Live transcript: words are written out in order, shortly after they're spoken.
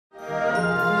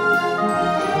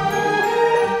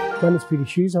My name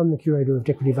is Hughes. I'm the Curator of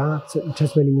Decorative Arts at the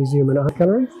Tasmanian Museum and Art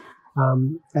Gallery.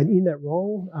 And in that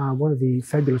role, one of the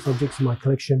fabulous objects in my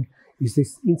collection is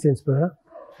this incense burner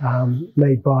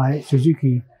made by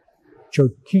Suzuki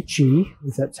Chokichi,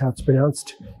 if that's how it's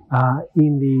pronounced,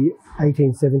 in the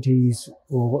 1870s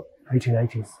or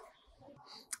 1880s.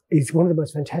 It's one of the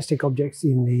most fantastic objects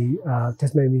in the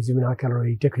Tasmanian Museum and Art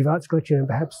Gallery Decorative Arts collection, and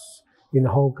perhaps in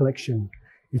the whole collection.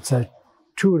 It's a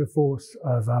tour de force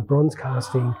of bronze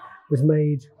casting. It was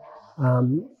made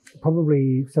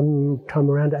probably sometime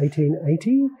around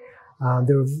 1880.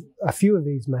 There are a few of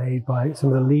these made by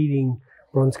some of the leading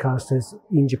bronze casters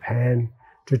in Japan,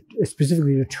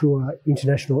 specifically to tour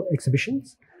international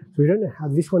exhibitions. So we don't know how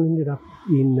this one ended up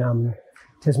in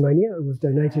Tasmania. It was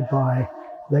donated by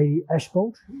Lady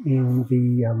Ashbolt in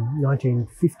the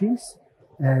 1950s,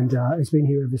 and it's been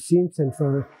here ever since. And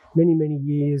for many, many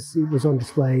years, it was on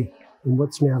display in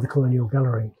what's now the Colonial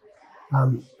Gallery.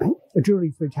 A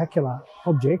truly spectacular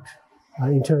object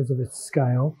in terms of its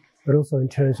scale, but also in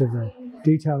terms of the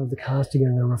detail of the casting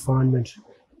and the refinement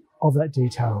of that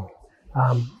detail.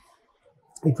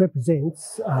 It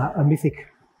represents a mythic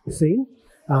scene,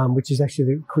 which is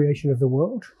actually the creation of the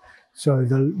world. So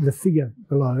the figure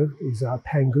below is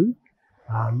Pangu.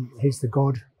 He's the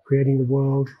god creating the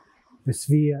world. The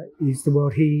sphere is the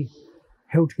world. He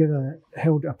held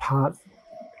apart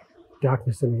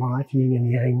darkness and light, yin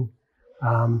and yang,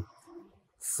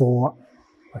 for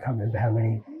I can't remember how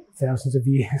many thousands of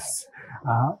years,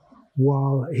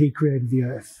 while he created the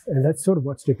earth. And that's sort of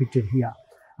what's depicted here.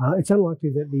 It's unlikely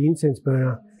that the incense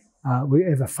burner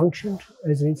ever functioned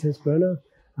as an incense burner.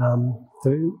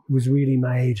 So it was really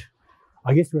made,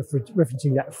 I guess,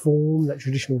 referencing that form, that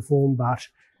traditional form, but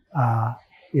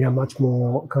in a much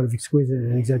more kind of exquisite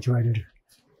and exaggerated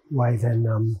way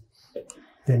than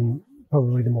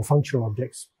probably the more functional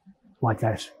objects like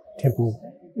that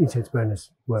temple incense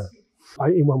burners were.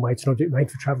 In one way, it's an object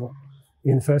made for travel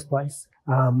in the first place,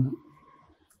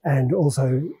 and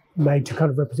also made to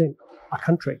kind of represent a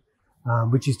country,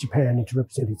 which is Japan, and to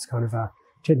represent its kind of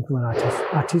technical and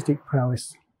artistic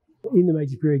prowess. In the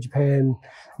Meiji period, Japan,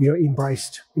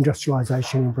 embraced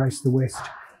industrialization, embraced the West,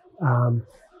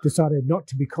 decided not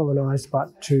to be colonized,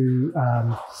 but to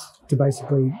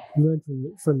basically learn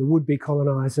from the would-be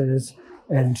colonizers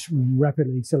and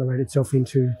rapidly accelerate itself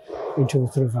into the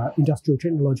sort of industrial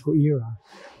technological era.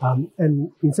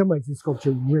 And in some ways, this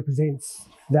sculpture represents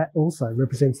that also,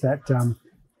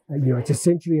 it's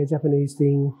essentially a Japanese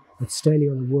thing. It's standing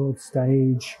on the world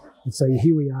stage. It's saying,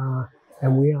 here we are,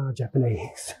 and we are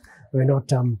Japanese. We're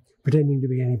not pretending to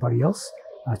be anybody else.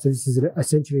 So this is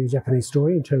essentially a Japanese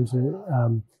story in terms of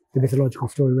the mythological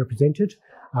story represented.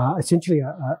 Essentially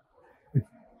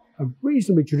a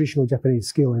reasonably traditional Japanese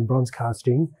skill in bronze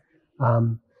casting,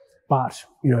 but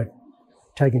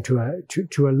taken to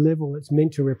a level that's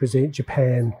meant to represent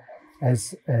Japan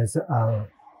as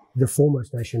the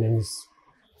foremost nation in this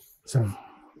sort of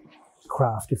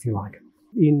craft, if you like.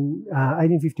 In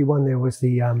 1851, there was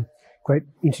the Great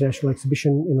International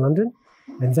Exhibition in London,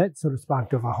 and that sort of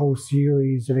sparked off a whole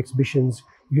series of exhibitions.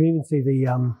 You can even see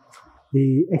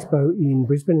the expo in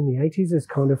Brisbane in the 80s as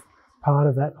kind of part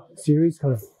of that series,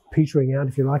 kind of petering out,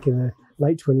 if you like, in the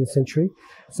late 20th century.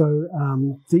 So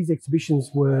these exhibitions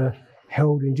were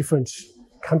held in different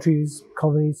countries,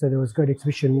 colonies. So there was a great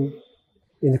exhibition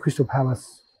in the Crystal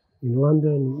Palace in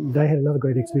London. They had another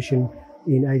great exhibition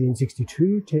in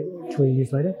 1862, 10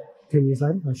 years later,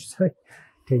 I should say.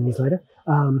 10 years later.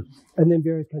 And then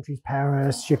various countries,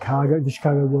 Paris, Chicago, the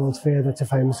Chicago World's Fair, that's a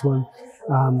famous one,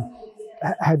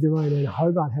 had their own, and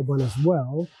Hobart had one as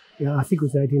well. I think it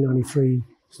was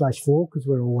 1893/4, because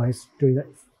we're always doing that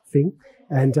thing.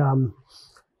 And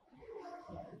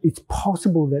it's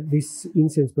possible that this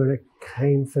incense burner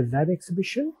came for that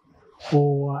exhibition,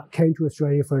 or came to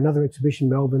Australia for another exhibition,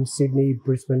 Melbourne, Sydney,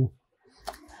 Brisbane.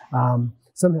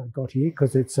 Somehow it got here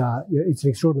because it's an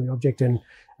extraordinary object, and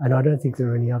I don't think there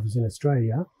are any others in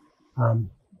Australia.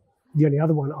 The only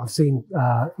other one I've seen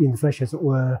in the flesh, as it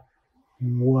were,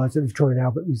 was at the Victoria and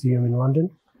Albert Museum in London.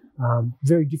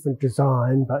 Very different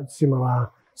design, but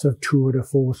similar sort of tour de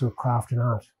force of craft and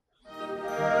art.